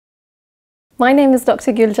My name is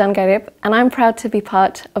Dr. Gülcan Garip, and I'm proud to be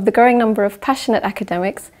part of the growing number of passionate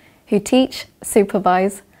academics who teach,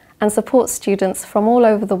 supervise, and support students from all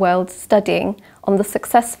over the world studying on the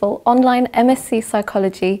successful online MSc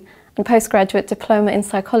Psychology and Postgraduate Diploma in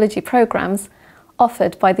Psychology programs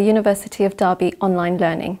offered by the University of Derby Online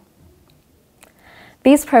Learning.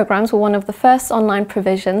 These programs were one of the first online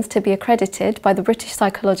provisions to be accredited by the British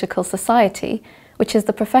Psychological Society, which is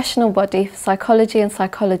the professional body for psychology and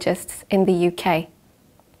psychologists in the UK.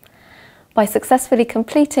 By successfully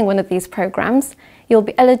completing one of these programs, you'll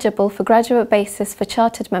be eligible for graduate basis for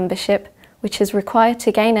chartered membership, which is required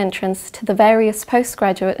to gain entrance to the various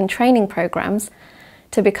postgraduate and training programs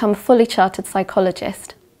to become a fully chartered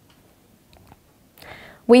psychologist.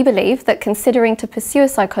 We believe that considering to pursue a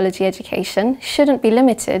psychology education shouldn't be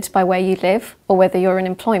limited by where you live or whether you're in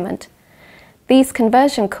employment. These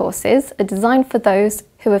conversion courses are designed for those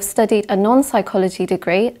who have studied a non-psychology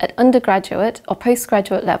degree at undergraduate or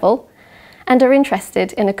postgraduate level and are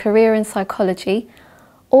interested in a career in psychology,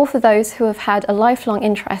 or for those who have had a lifelong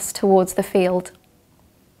interest towards the field.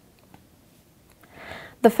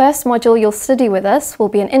 The first module you'll study with us will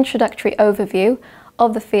be an introductory overview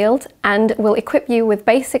of the field and will equip you with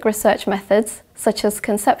basic research methods such as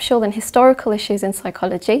conceptual and historical issues in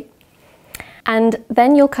psychology. And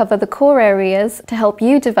then you'll cover the core areas to help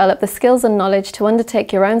you develop the skills and knowledge to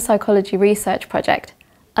undertake your own psychology research project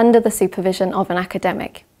under the supervision of an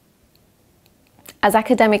academic. As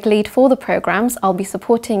academic lead for the programs, I'll be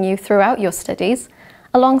supporting you throughout your studies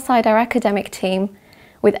alongside our academic team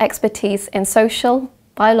with expertise in social,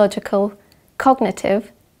 biological,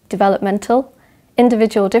 cognitive, developmental,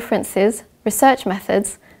 individual differences, research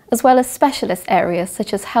methods, as well as specialist areas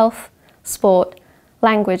such as health, sport,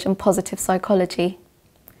 language and positive psychology.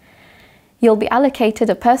 You'll be allocated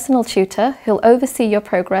a personal tutor who'll oversee your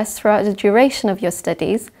progress throughout the duration of your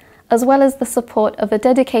studies, as well as the support of a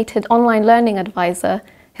dedicated online learning advisor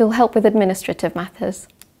who'll help with administrative matters.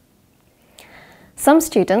 Some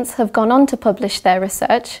students have gone on to publish their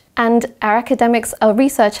research, and our academics are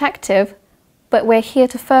research active, but we're here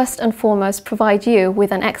to first and foremost provide you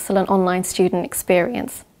with an excellent online student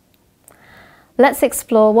experience. Let's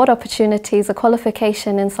explore what opportunities a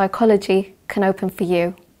qualification in psychology can open for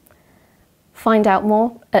you. Find out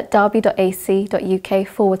more at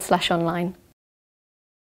derby.ac.uk/online.